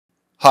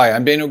Hi,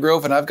 I'm Daniel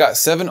Grove, and I've got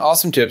 7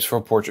 awesome tips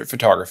for portrait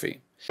photography.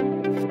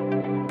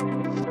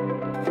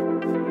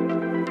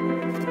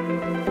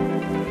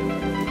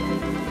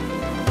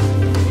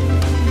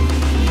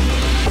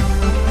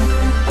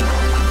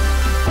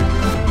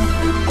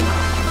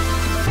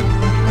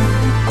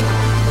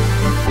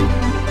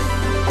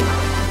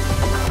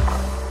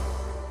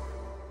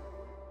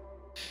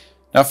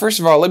 Now, first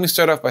of all, let me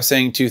start off by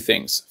saying 2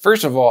 things.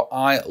 First of all,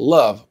 I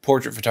love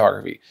portrait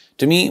photography.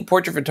 To me,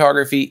 portrait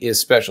photography is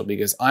special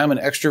because I'm an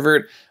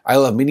extrovert. I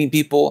love meeting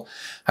people.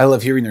 I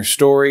love hearing their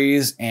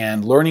stories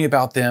and learning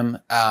about them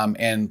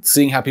and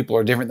seeing how people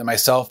are different than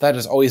myself. That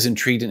has always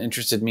intrigued and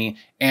interested me.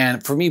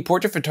 And for me,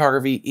 portrait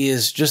photography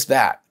is just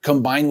that,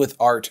 combined with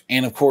art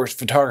and, of course,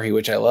 photography,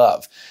 which I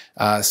love.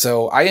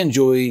 So I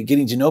enjoy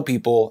getting to know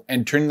people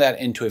and turning that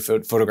into a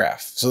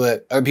photograph so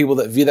that other people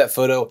that view that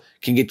photo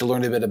can get to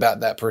learn a bit about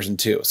that person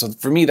too. So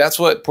for me, that's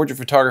what portrait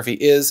photography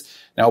is.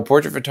 Now,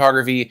 portrait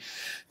photography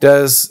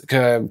does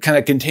kind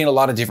of contain a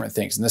lot of different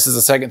things. And this is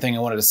the second thing I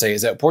wanted to say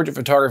is that portrait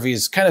photography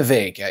is kind of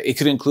vague. It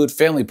could include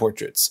family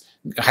portraits,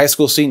 high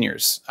school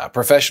seniors,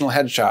 professional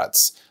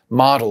headshots,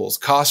 models,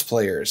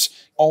 cosplayers,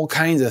 all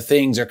kinds of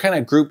things are kind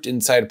of grouped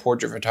inside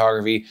portrait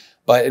photography.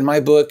 But in my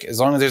book, as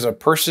long as there's a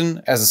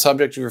person as a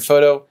subject of your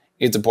photo,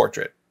 it's a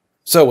portrait.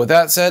 So with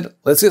that said,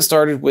 let's get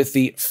started with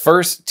the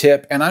first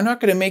tip. And I'm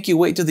not going to make you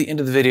wait till the end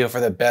of the video for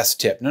the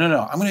best tip. No.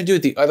 I'm going to do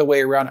it the other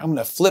way around. I'm going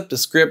to flip the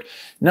script.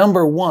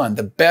 Number 1,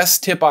 the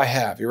best tip I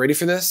have. You ready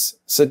for this?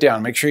 Sit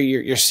down. Make sure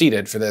you're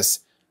seated for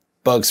this.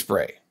 Bug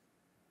spray.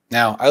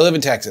 Now, I live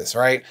in Texas,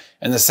 right?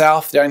 In the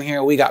South down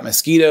here, we got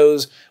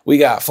mosquitoes, we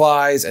got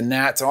flies and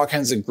gnats and all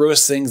kinds of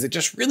gross things that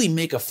just really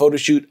make a photo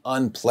shoot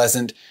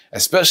unpleasant,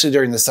 especially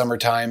during the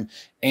summertime,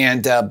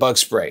 and bug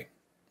spray.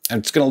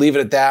 I'm just going to leave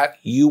it at that.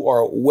 You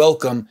are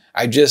welcome.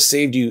 I just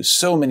saved you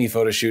so many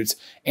photo shoots,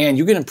 and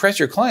you can impress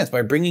your clients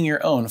by bringing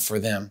your own for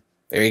them.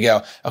 There you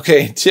go.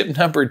 Okay, tip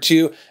number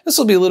 2. This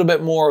will be a little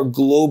bit more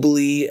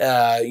globally,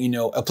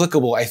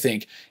 applicable, I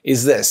think,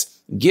 is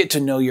this. Get to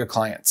know your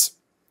clients.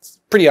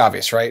 Pretty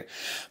obvious, right?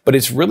 But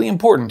it's really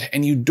important,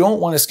 and you don't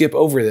want to skip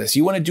over this.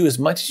 You want to do as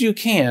much as you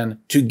can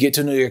to get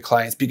to know your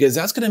clients because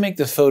that's going to make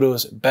the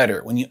photos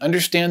better. When you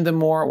understand them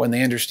more, when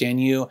they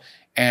understand you,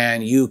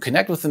 and you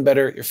connect with them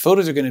better, your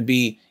photos are going to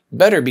be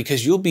better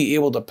because you'll be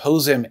able to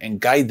pose them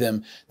and guide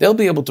them. They'll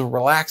be able to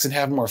relax and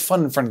have more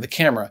fun in front of the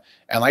camera.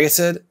 And like I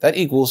said, that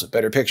equals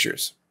better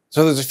pictures.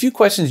 So there's a few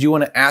questions you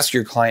want to ask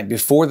your client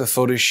before the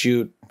photo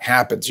shoot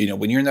happens. You know,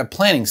 when you're in that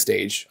planning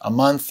stage, a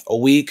month, a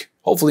week,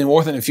 hopefully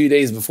more than a few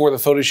days before the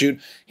photo shoot,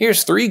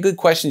 here's 3 good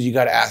questions you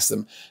got to ask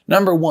them.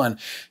 Number 1,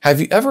 have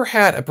you ever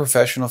had a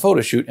professional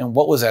photo shoot and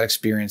what was that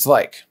experience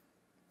like?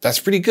 That's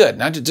pretty good.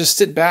 Not to just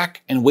sit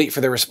back and wait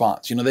for their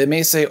response. You know, they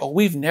may say, oh,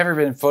 we've never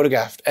been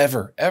photographed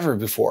ever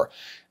before.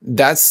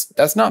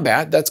 That's not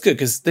bad. That's good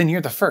because then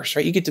you're the first,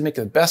 right? You get to make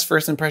the best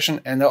first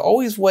impression and they'll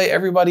always weigh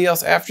everybody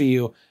else after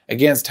you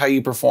against how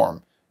you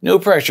perform. No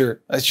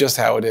pressure. That's just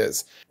how it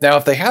is. Now,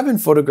 if they have been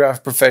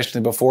photographed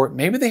professionally before,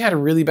 maybe they had a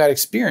really bad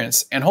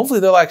experience and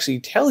hopefully they'll actually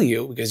tell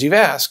you because you've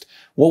asked,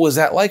 what was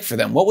that like for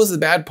them? What was the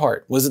bad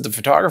part? Was it the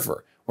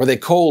photographer? Were they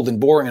cold and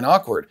boring and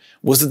awkward?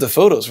 Was it the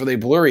photos? Were they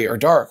blurry or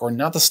dark or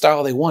not the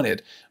style they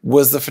wanted?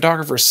 Was the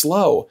photographer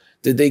slow?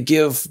 Did they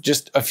give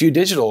just a few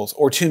digitals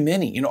or too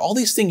many? You know, all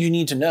these things you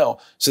need to know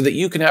so that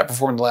you can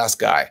outperform the last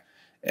guy.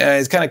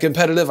 It's kind of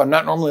competitive. I'm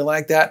not normally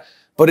like that,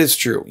 but it's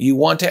true. You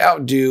want to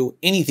outdo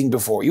anything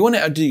before. You want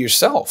to outdo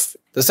yourself.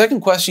 The second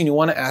question you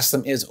want to ask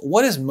them is,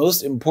 what is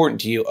most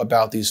important to you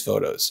about these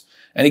photos?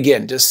 And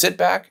again, just sit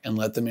back and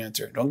let them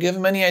answer. Don't give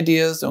them any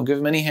ideas. Don't give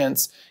them any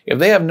hints. If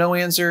they have no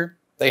answer,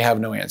 they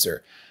have no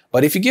answer.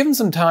 But if you give them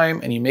some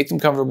time and you make them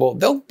comfortable,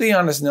 they'll be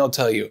honest and they'll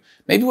tell you.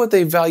 Maybe what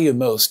they value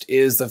most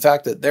is the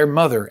fact that their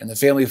mother in the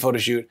family photo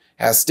shoot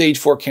has stage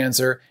 4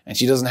 cancer and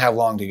she doesn't have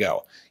long to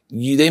go.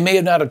 They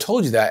may not have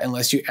told you that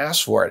unless you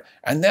asked for it.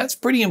 And that's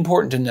pretty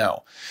important to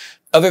know.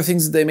 Other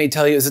things that they may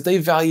tell you is that they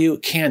value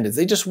candids.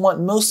 They just want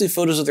mostly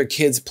photos of their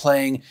kids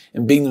playing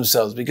and being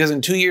themselves because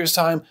in 2 years'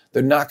 time,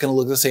 they're not going to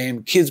look the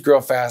same. Kids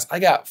grow fast. I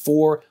got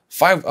 4,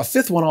 5, a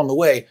 5th one on the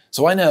way.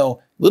 So I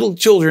know little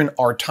children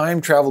are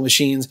time travel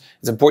machines.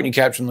 It's important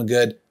you capture them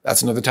good.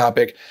 That's another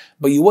topic.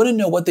 But you want to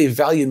know what they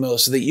value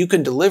most so that you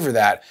can deliver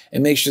that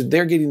and make sure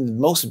they're getting the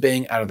most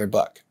bang out of their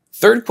buck.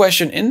 Third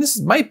question, and this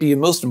might be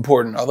most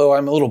important, although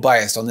I'm a little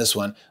biased on this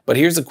one, but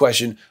here's the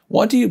question.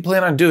 What do you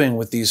plan on doing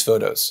with these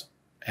photos?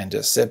 And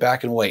just sit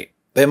back and wait.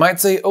 They might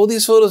say, oh,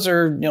 these photos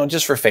are,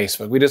 just for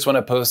Facebook. We just want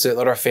to post it,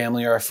 let our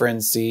family or our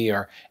friends see,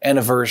 our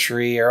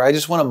anniversary, or I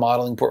just want a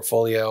modeling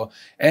portfolio.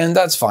 And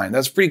that's fine.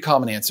 That's a pretty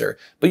common answer.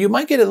 But you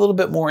might get a little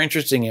bit more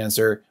interesting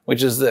answer,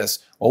 which is this.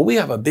 Well, we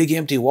have a big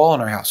empty wall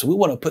in our house, so we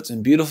want to put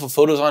some beautiful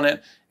photos on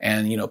it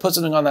and, put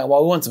something on that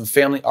wall. We want some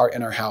family art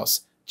in our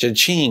house.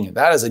 Cha-ching.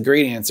 That is a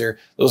great answer.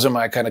 Those are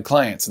my kind of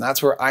clients. And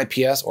that's where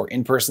IPS or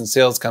in-person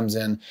sales comes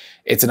in.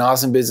 It's an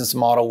awesome business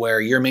model where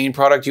your main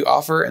product you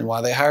offer and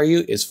why they hire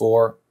you is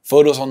for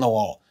photos on the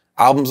wall,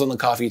 albums on the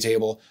coffee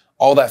table,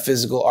 all that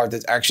physical art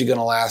that's actually going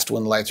to last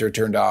when the lights are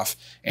turned off,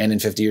 and in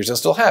 50 years they'll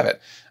still have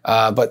it.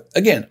 But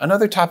again,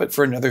 another topic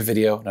for another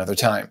video, another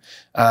time.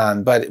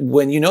 But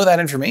when you know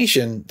that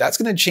information, that's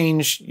going to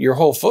change your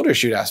whole photo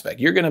shoot aspect.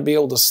 You're going to be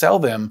able to sell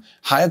them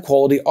high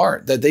quality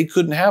art that they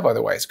couldn't have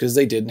otherwise because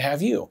they didn't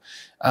have you.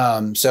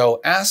 So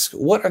ask,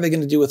 what are they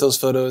going to do with those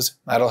photos?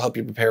 That'll help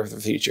you prepare for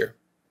the future.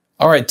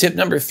 All right, tip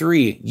number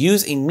 3,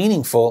 use a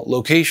meaningful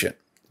location.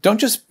 Don't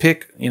just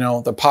pick,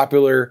 the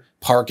popular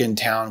park in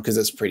town because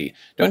it's pretty.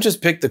 Don't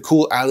just pick the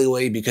cool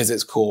alleyway because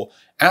it's cool.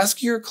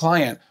 Ask your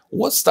client,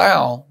 what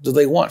style do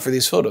they want for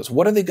these photos?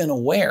 What are they going to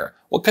wear?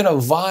 What kind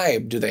of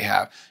vibe do they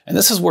have? And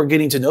this is where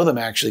getting to know them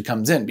actually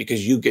comes in,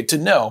 because you get to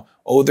know,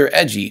 oh, they're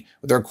edgy,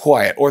 or they're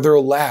quiet, or they're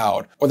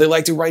loud, or they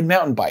like to ride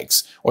mountain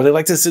bikes, or they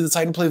like to sit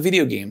inside and play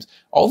video games.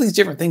 All these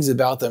different things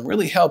about them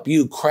really help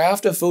you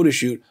craft a photo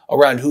shoot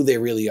around who they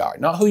really are,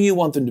 not who you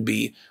want them to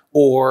be,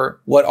 or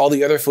what all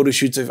the other photo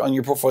shoots on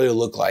your portfolio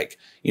look like.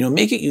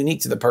 Make it unique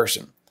to the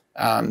person,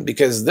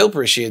 because they'll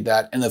appreciate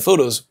that, and the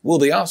photos will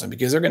be awesome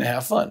because they're going to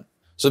have fun.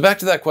 So back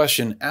to that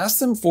question, ask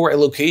them for a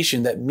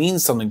location that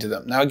means something to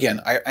them. Now again,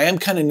 I am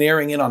kind of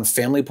narrowing in on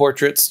family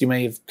portraits. You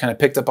may have kind of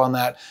picked up on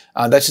that.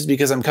 That's just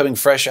because I'm coming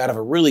fresh out of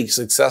a really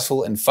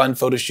successful and fun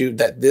photo shoot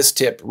that this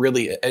tip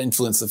really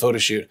influenced the photo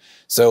shoot.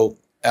 So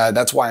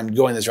that's why I'm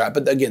going this route.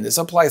 But again, this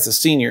applies to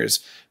seniors,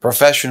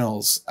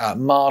 professionals,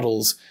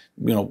 models,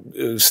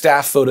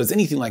 staff photos,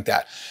 anything like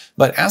that.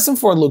 But ask them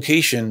for a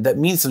location that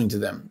means something to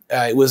them.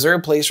 Was there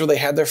a place where they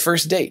had their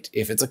first date,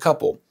 if it's a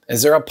couple?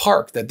 Is there a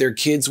park that their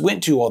kids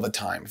went to all the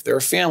time? If they're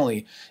a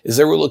family, is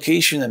there a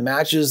location that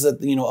matches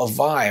that, a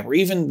vibe, or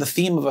even the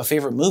theme of a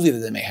favorite movie that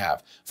they may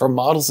have? For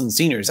models and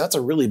seniors, that's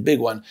a really big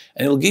one.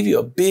 And it'll give you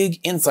a big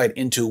insight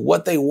into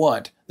what they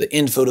want the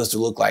end photos to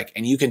look like.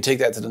 And you can take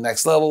that to the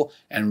next level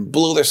and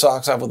blow their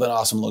socks off with an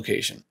awesome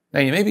location.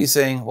 Now you may be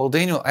saying, well,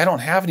 Daniel, I don't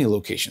have any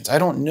locations. I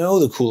don't know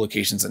the cool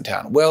locations in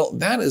town. Well,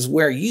 that is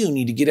where you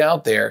need to get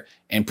out there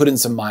and put in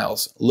some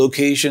miles.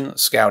 Location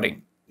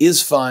scouting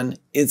is fun,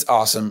 it's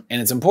awesome,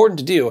 and it's important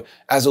to do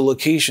as a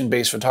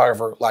location-based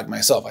photographer like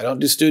myself. I don't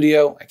do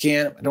studio, I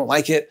don't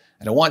like it,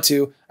 I don't want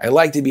to. I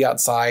like to be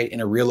outside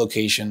in a real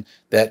location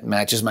that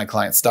matches my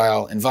client's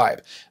style and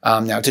vibe.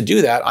 Now to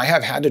do that, I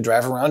have had to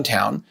drive around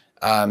town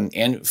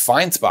and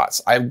find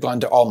spots. I've gone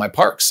to all my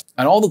parks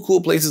and all the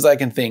cool places I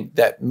can think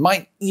that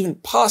might even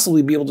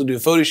possibly be able to do a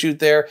photo shoot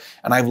there,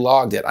 and I've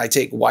logged it. I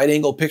take wide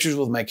angle pictures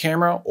with my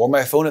camera or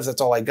my phone if that's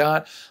all I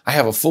got. I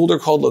have a folder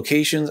called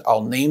locations.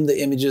 I'll name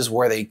the images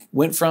where they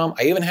went from.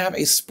 I even have a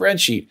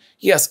spreadsheet.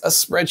 Yes, a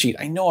spreadsheet.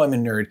 I know I'm a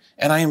nerd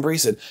and I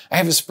embrace it. I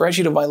have a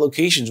spreadsheet of my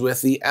locations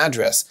with the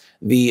address,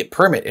 the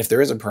permit, if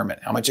there is a permit,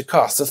 how much it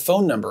costs, the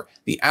phone number,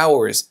 the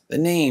hours, the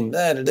name,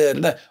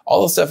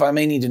 all the stuff I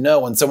may need to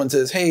know when someone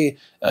says, hey,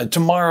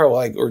 tomorrow,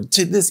 or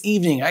to this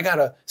evening, I got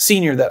a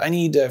senior that I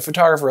need a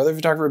photographer, other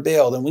photographer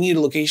bailed, and we need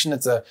a location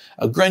that's a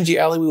grungy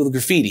alleyway with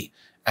graffiti.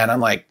 And I'm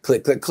like,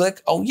 click, click,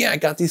 click. Oh yeah, I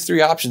got these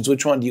 3 options.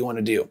 Which one do you want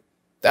to do?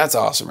 That's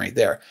awesome right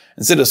there.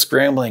 Instead of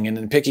scrambling and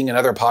then picking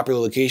another popular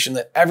location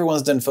that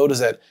everyone's done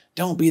photos at,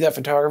 don't be that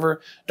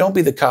photographer. Don't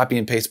be the copy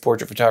and paste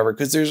portrait photographer,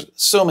 because there's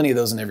so many of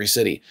those in every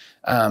city.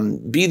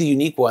 Be the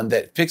unique one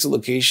that picks a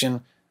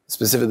location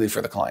specifically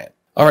for the client.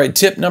 All right,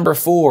 tip number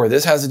 4.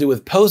 This has to do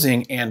with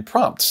posing and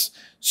prompts.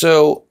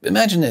 So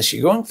imagine this,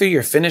 you're going through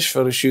your finished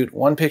photo shoot,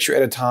 one picture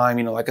at a time,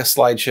 like a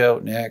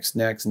slideshow, next,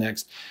 next,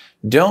 next.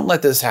 Don't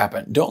let this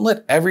happen. Don't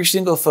let every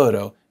single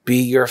photo be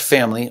your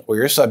family or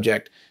your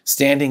subject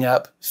standing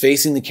up,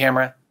 facing the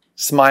camera,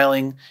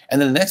 smiling,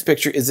 and then the next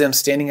picture is them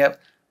standing up,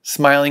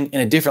 smiling in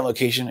a different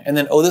location, and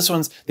then, oh, this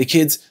one's the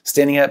kids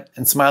standing up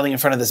and smiling in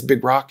front of this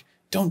big rock.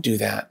 Don't do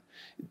that.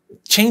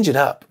 Change it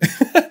up.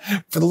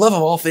 For the love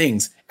of all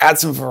things, add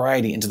some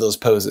variety into those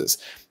poses.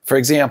 For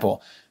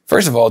example,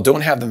 first of all,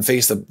 don't have them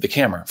face the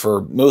camera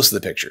for most of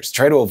the pictures.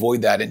 Try to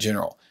avoid that in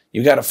general.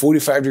 You got a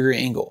 45-degree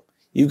angle.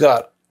 You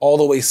got all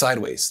the way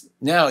sideways.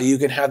 Now you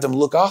can have them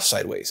look off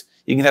sideways.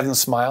 You can have them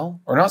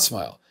smile or not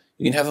smile.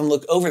 You can have them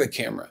look over the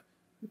camera,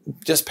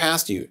 just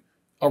past you,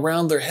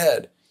 around their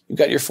head. You've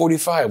got your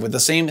 45 with the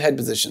same head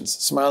positions,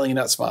 smiling and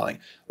not smiling.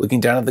 Looking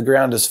down at the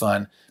ground is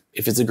fun.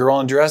 If it's a girl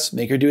in a dress,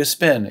 make her do a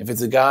spin. If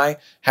it's a guy,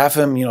 have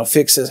him,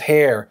 fix his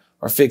hair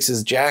or fix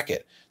his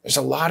jacket. There's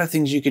a lot of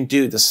things you can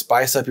do to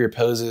spice up your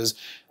poses.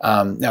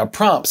 Now,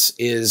 prompts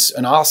is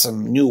an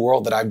awesome new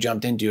world that I've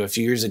jumped into a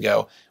few years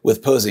ago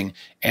with posing.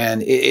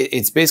 And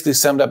it's basically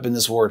summed up in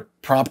this word,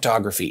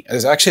 promptography.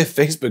 There's actually a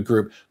Facebook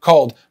group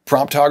called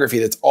Promptography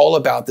that's all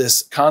about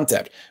this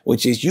concept,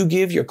 which is you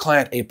give your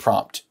client a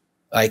prompt,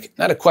 like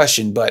not a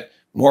question, but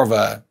more of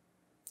a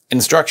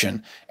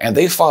instruction, and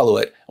they follow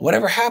it.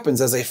 Whatever happens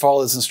as they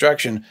follow this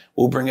instruction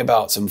will bring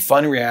about some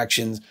fun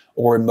reactions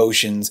or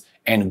emotions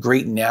and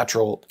great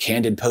natural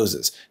candid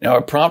poses. Now,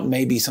 a prompt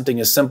may be something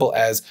as simple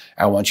as,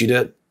 I want you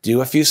to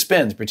do a few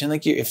spins, pretend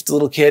like if it's a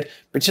little kid,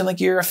 pretend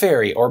like you're a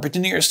fairy, or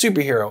pretend you're a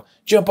superhero,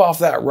 jump off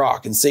that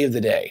rock and save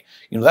the day.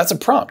 That's a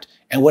prompt.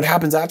 And what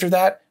happens after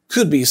that?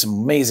 could be some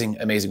amazing,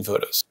 amazing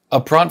photos. A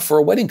prompt for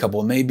a wedding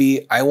couple may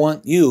be, I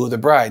want you, the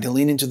bride, to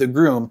lean into the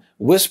groom,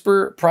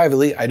 whisper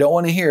privately, I don't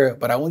want to hear it,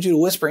 but I want you to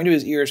whisper into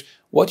his ears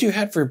what you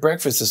had for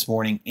breakfast this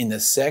morning in the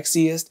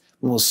sexiest,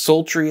 most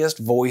sultriest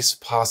voice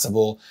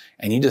possible,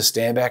 and you just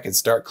stand back and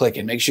start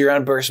clicking. Make sure you're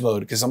on burst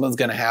mode because something's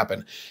going to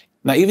happen.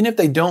 Now, even if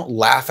they don't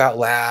laugh out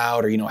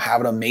loud or,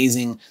 have an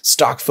amazing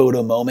stock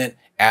photo moment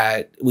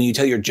when you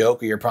tell your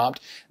joke or your prompt,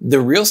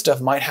 the real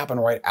stuff might happen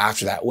right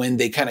after that when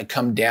they kind of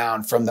come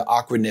down from the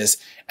awkwardness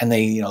and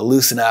they,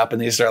 loosen up and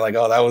they start like,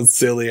 oh, that was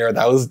silly or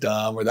that was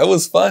dumb or that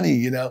was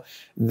funny,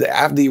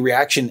 The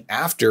reaction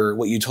after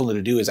what you told them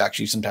to do is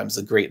actually sometimes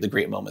the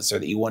great moments there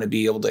that you want to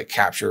be able to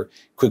capture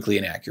quickly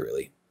and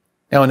accurately.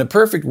 Now, in a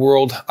perfect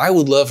world, I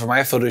would love for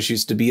my photo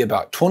shoots to be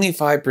about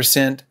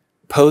 25%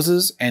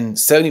 poses and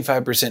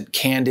 75%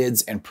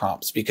 candids and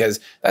prompts, because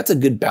that's a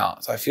good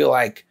balance. I feel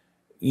like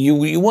you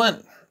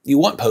want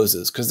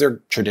poses because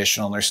they're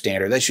traditional and they're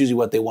standard. That's usually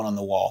what they want on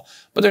the wall.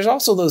 But there's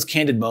also those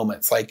candid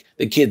moments like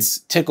the kids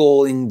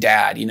tickling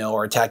dad,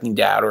 or attacking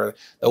dad, or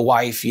the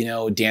wife,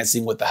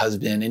 dancing with the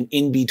husband, and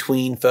in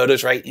between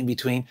photos, right? In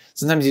between.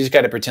 Sometimes you just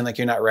got to pretend like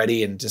you're not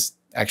ready and just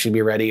actually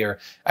be ready. Or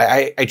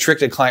I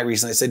tricked a client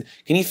recently. I said,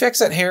 can you fix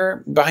that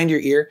hair behind your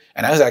ear?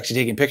 And I was actually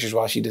taking pictures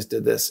while she just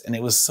did this. And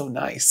it was so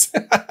nice.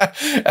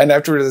 And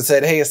afterwards I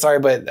said, hey, sorry,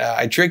 but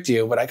I tricked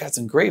you, but I got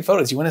some great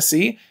photos. You want to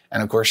see?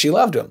 And of course she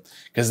loved them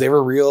because they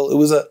were real. It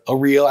was a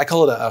real, I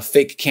call it a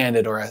fake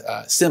candid or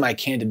a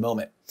semi-candid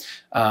moment.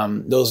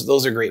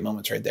 Those are great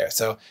moments right there.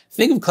 So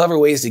think of clever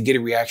ways to get a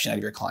reaction out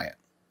of your client.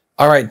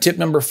 All right, tip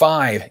number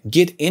 5,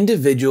 get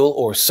individual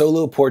or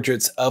solo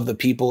portraits of the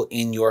people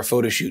in your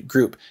photo shoot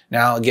group.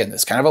 Now, again,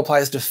 this kind of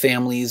applies to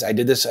families. I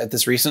did this at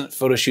this recent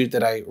photo shoot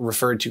that I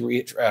referred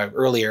to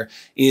earlier.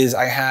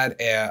 I had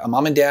a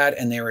mom and dad,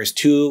 and there was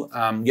 2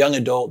 young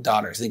adult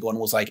daughters. I think one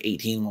was like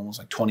 18, one was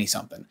like 20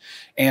 something.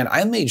 And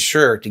I made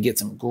sure to get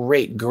some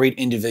great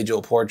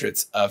individual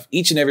portraits of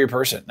each and every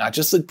person, not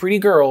just the pretty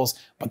girls,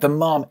 but the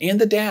mom and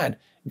the dad.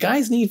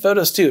 Guys need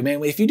photos too,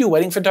 man. If you do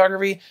wedding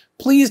photography,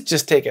 please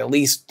just take at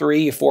least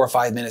 3, 4, or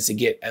 5 minutes to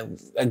get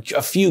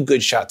a few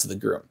good shots of the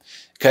groom,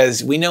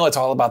 because we know it's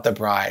all about the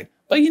bride.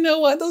 But you know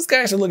what? Those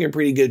guys are looking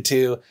pretty good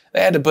too.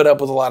 They had to put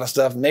up with a lot of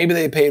stuff. Maybe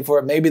they paid for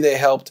it. Maybe they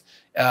helped.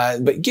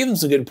 But give them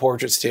some good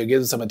portraits too. Give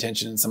them some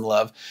attention and some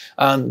love.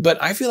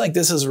 But I feel like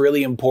this is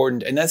really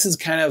important, and this is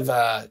kind of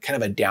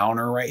a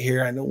downer right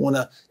here. I don't want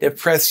to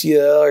depress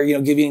you or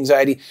give you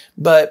anxiety,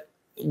 but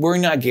we're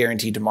not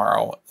guaranteed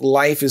tomorrow.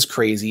 Life is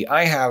crazy.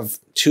 I have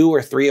 2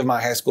 or 3 of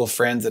my high school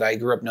friends that I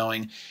grew up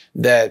knowing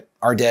that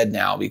are dead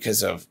now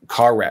because of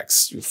car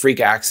wrecks, freak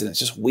accidents,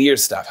 just weird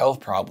stuff, health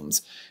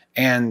problems.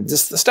 And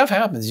just the stuff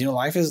happens.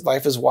 Life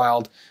is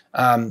wild.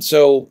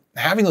 So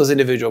having those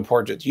individual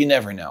portraits, you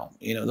never know.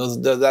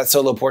 That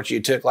solo portrait you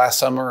took last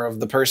summer of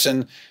the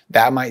person,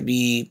 that might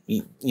be,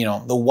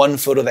 the one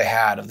photo they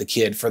had of the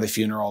kid for the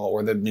funeral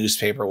or the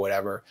newspaper or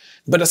whatever.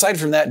 But aside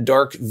from that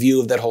dark view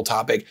of that whole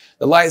topic,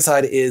 the light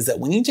side is that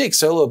when you take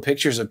solo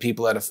pictures of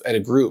people at a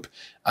group,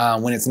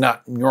 when it's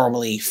not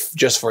normally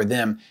just for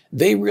them,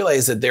 they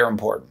realize that they're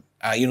important.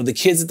 The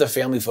kids at the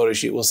family photo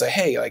shoot will say,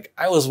 hey, like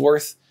I was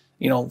worth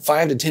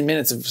 5 to 10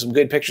 minutes of some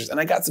good pictures. And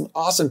I got some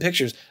awesome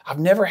pictures. I've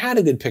never had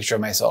a good picture of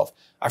myself.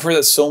 I've heard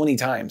that so many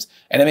times.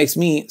 And it makes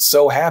me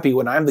so happy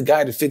when I'm the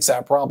guy to fix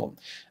that problem.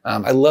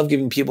 I love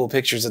giving people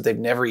pictures that they've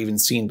never even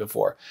seen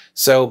before.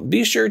 So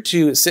be sure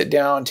to sit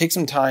down, take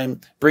some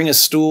time, bring a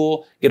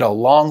stool, get a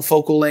long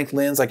focal length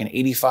lens like an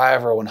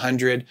 85 or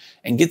 100,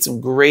 and get some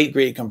great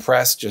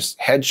compressed just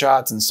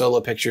headshots and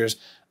solo pictures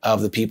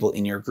of the people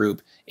in your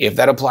group. If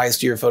that applies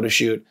to your photo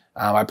shoot,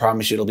 I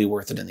promise you it'll be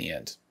worth it in the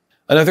end.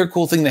 Another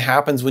cool thing that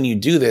happens when you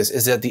do this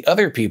is that the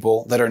other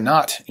people that are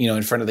not,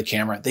 in front of the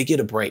camera, they get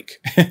a break.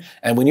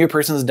 And when your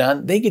person's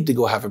done, they get to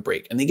go have a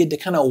break, and they get to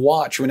kind of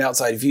watch from an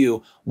outside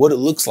view what it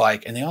looks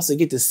like. And they also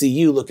get to see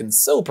you looking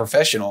so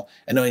professional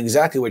and knowing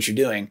exactly what you're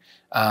doing.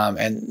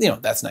 And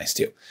that's nice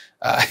too.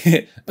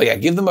 But yeah,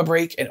 give them a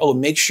break, and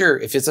make sure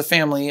if it's a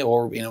family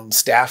or,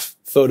 staff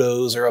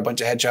photos or a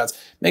bunch of headshots,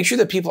 make sure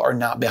that people are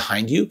not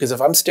behind you. Because if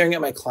I'm staring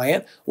at my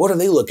client, what are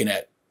they looking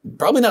at?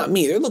 Probably not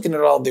me. They're looking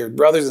at all their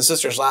brothers and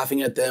sisters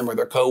laughing at them, or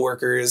their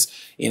coworkers,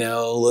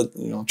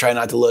 try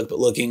not to look, but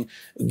looking.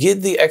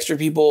 Get the extra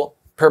people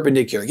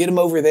perpendicular. Get them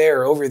over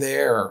there,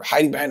 or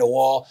hiding behind a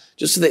wall,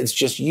 just so that it's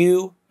just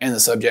you and the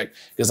subject,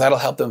 because that'll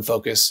help them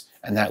focus,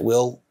 and that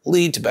will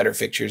lead to better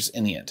pictures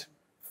in the end.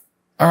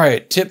 All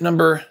right, tip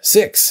number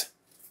 6.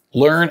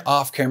 Learn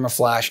off-camera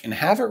flash and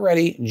have it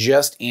ready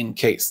just in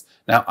case.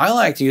 Now, I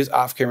like to use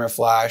off-camera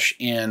flash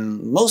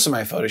in most of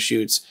my photo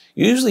shoots,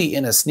 usually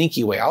in a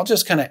sneaky way. I'll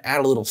just kind of add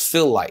a little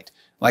fill light.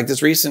 Like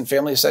this recent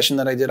family session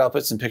that I did, I'll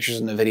put some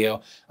pictures in the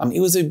video. It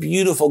was a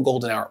beautiful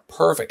golden hour,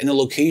 perfect. And the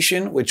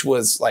location, which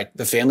was like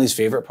the family's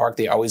favorite park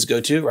they always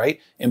go to, right?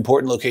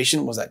 Important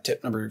location, was that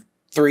tip number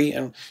 3,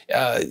 and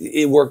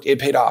it worked, it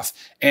paid off,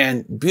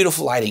 and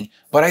beautiful lighting.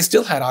 But I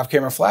still had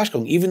off-camera flash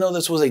going, even though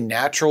this was a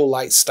natural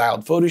light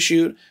styled photo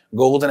shoot,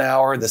 golden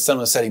hour, the sun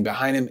was setting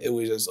behind him. It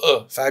was just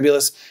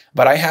fabulous.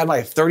 But I had my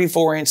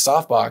 34-inch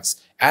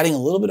softbox adding a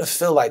little bit of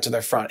fill light to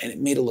the front, and it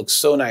made it look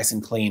so nice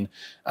and clean.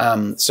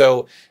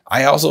 So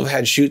I also have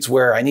had shoots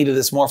where I needed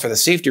this more for the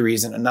safety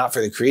reason and not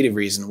for the creative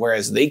reason,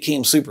 whereas they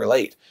came super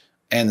late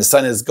and the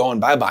sun is going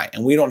bye-bye,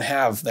 and we don't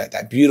have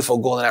that beautiful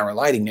golden hour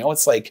lighting. Now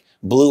it's like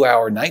blue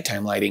hour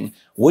nighttime lighting.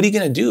 What are you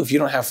going to do if you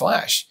don't have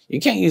flash?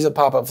 You can't use a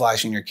pop-up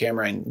flash in your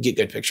camera and get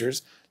good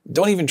pictures.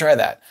 Don't even try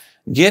that.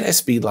 Get a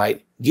speed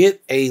light,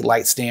 get a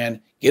light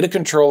stand, get a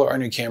controller on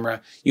your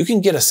camera. You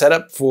can get a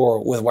setup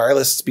with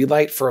wireless speed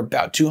light for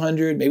about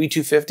 200, maybe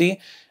 250.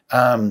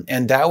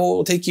 And that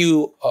will take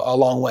you a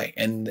long way.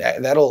 And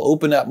that'll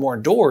open up more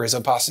doors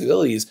of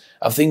possibilities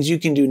of things you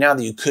can do now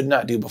that you could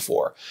not do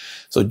before.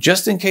 So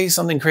just in case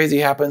something crazy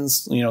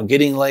happens,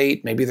 getting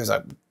late, maybe there's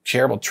a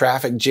terrible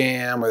traffic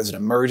jam or there's an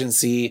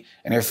emergency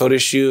and your photo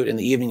shoot in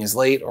the evening is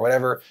late or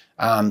whatever,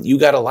 you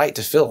got a light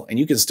to fill and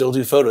you can still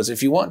do photos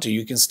if you want to.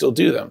 You can still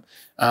do them.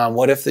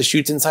 What if the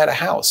shoot's inside a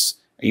house?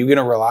 Are you going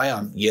to rely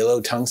on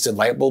yellow tungsten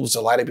light bulbs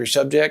to light up your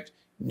subject?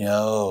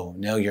 No,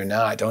 you're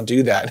not. Don't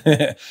do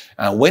that.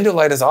 Window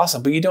light is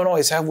awesome, but you don't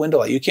always have window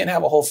light. You can't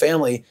have a whole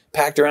family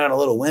packed around a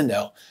little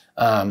window.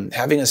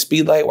 Having a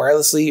speed light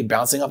wirelessly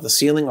bouncing off the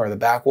ceiling or the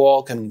back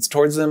wall coming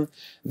towards them,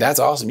 that's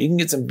awesome. You can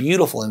get some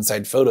beautiful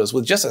inside photos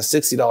with just a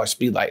 $60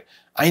 speed light.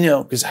 I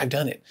know because I've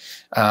done it.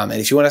 And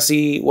if you want to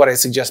see what I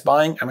suggest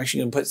buying, I'm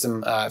actually going to put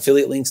some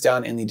affiliate links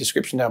down in the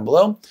description down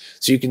below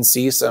so you can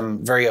see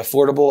some very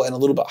affordable and a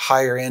little bit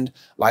higher end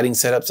lighting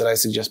setups that I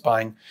suggest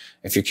buying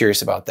if you're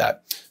curious about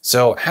that.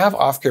 So have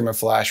off-camera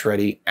flash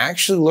ready,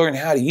 actually learn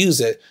how to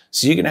use it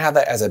so you can have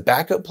that as a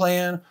backup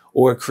plan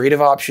or a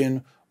creative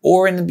option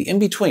or in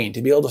between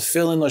to be able to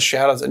fill in those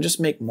shadows and just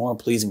make more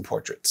pleasing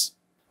portraits.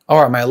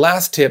 All right, my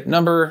last tip,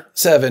 number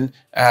 7,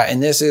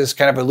 and this is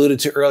kind of alluded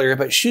to earlier,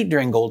 but shoot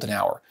during golden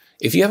hour.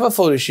 If you have a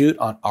photo shoot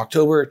on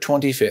October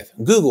 25th,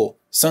 Google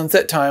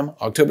sunset time,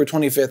 October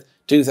 25th,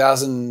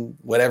 2000,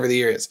 whatever the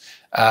year is,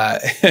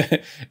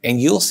 and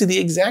you'll see the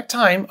exact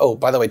time. Oh,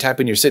 by the way, type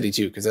in your city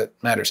too, because that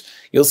matters.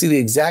 You'll see the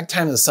exact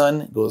time the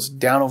sun goes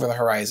down over the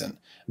horizon.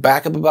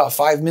 Back up about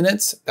 5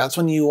 minutes. That's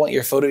when you want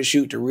your photo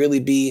shoot to really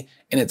be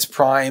in its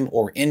prime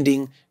or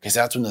ending, because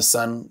that's when the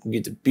sun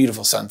gets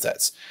beautiful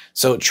sunsets.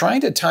 So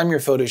trying to time your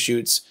photo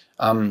shoots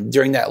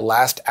during that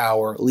last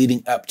hour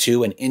leading up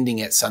to and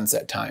ending at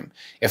sunset time.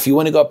 If you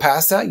want to go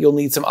past that, you'll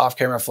need some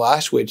off-camera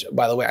flash, which,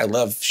 by the way, I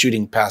love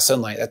shooting past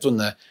sunlight. That's when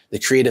the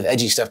creative,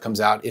 edgy stuff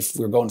comes out if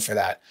we're going for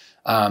that.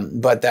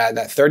 But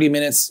that 30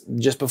 minutes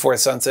just before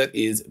sunset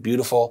is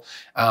beautiful.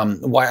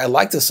 Why I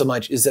like this so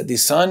much is that the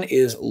sun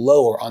is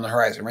lower on the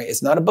horizon, right?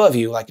 It's not above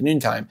you like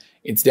noontime.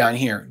 It's down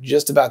here,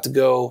 just about to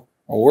go,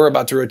 or we're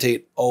about to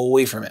rotate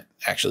away from it.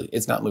 Actually,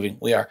 it's not moving.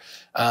 We are.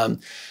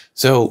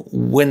 So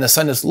when the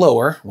sun is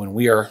lower, when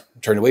we are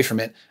turned away from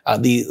it,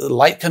 the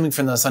light coming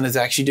from the sun is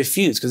actually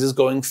diffused because it's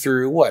going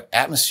through what?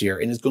 Atmosphere.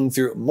 And it's going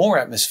through more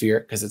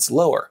atmosphere because it's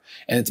lower.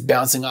 And it's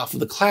bouncing off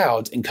of the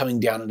clouds and coming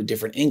down at a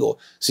different angle.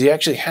 So you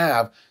actually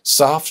have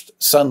soft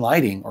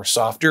sunlighting or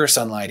softer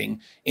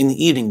sunlighting in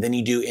the evening than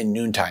you do in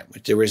noontime,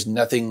 which there is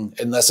nothing,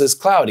 unless it's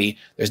cloudy,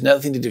 there's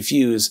nothing to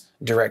diffuse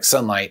direct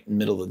sunlight in the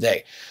middle of the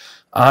day.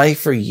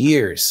 For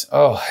years,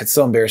 it's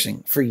so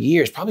embarrassing. For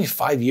years, probably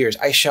 5 years,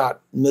 I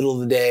shot middle of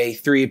the day,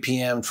 3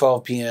 p.m.,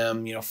 12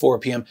 p.m., 4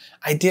 p.m.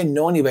 I didn't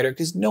know any better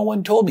because no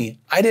one told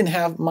me. I didn't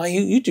have my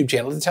YouTube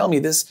channel to tell me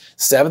this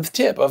 7th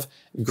tip of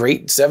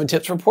great 7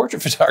 tips for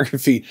portrait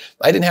photography.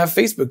 I didn't have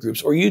Facebook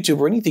groups or YouTube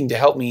or anything to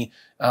help me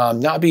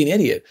not be an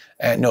idiot.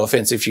 No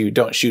offense if you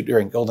don't shoot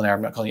during golden hour,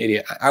 I'm not calling you an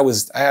idiot.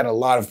 I had a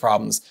lot of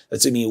problems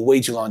that took me way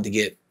too long to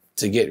get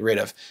rid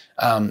of.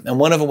 And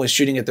one of them was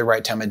shooting at the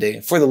right time of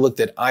day for the look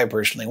that I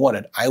personally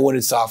wanted. I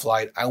wanted soft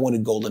light. I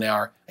wanted golden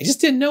hour. I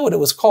just didn't know what it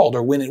was called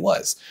or when it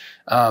was.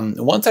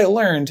 Once I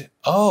learned,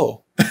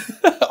 all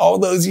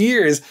those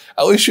years,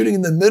 I was shooting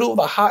in the middle of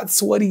a hot,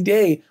 sweaty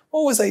day.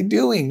 What was I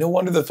doing? No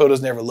wonder the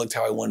photos never looked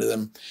how I wanted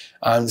them.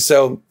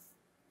 So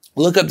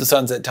look up the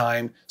sunset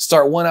time,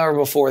 start 1 hour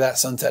before that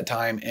sunset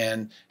time,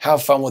 and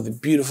have fun with the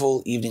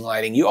beautiful evening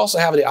lighting. You also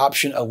have the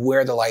option of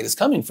where the light is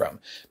coming from,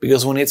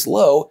 because when it's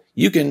low,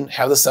 you can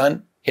have the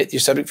sun hit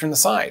your subject from the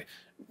side.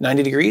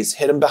 90 degrees,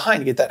 hit them behind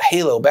to get that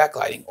halo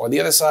backlighting, or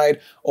the other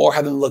side, or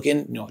have them look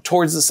in,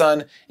 towards the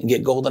sun and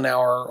get golden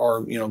hour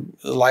or,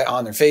 light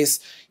on their face.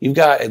 You've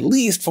got at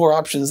least 4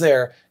 options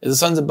there. If the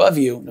sun's above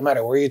you, no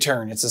matter where you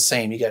turn, it's the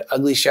same. You got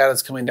ugly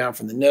shadows coming down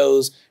from the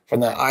nose, from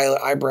the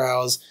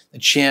eyebrows, the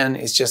chin.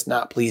 It's just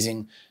not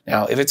pleasing.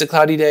 Now, if it's a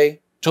cloudy day,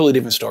 totally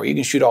different story. You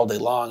can shoot all day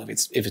long if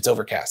it's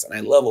overcast, and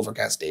I love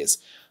overcast days.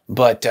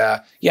 But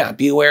yeah,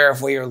 be aware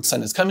of where your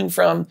sun is coming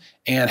from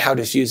and how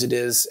diffuse it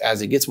is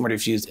as it gets more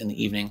diffused in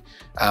the evening.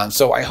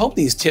 So I hope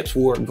these tips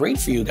were great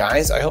for you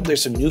guys. I hope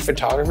there's some new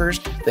photographers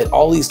that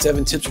all these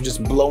 7 tips are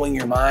just blowing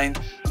your mind.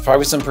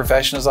 Probably some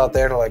professionals out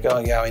there that are like, oh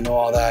yeah, I know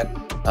all that.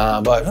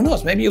 But who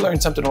knows, maybe you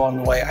learned something along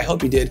the way. I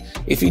hope you did.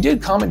 If you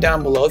did, comment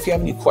down below. If you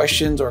have any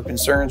questions or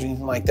concerns or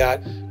anything like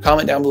that,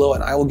 comment down below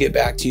and I will get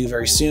back to you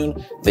very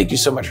soon. Thank you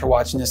so much for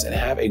watching this and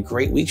have a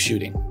great week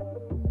shooting.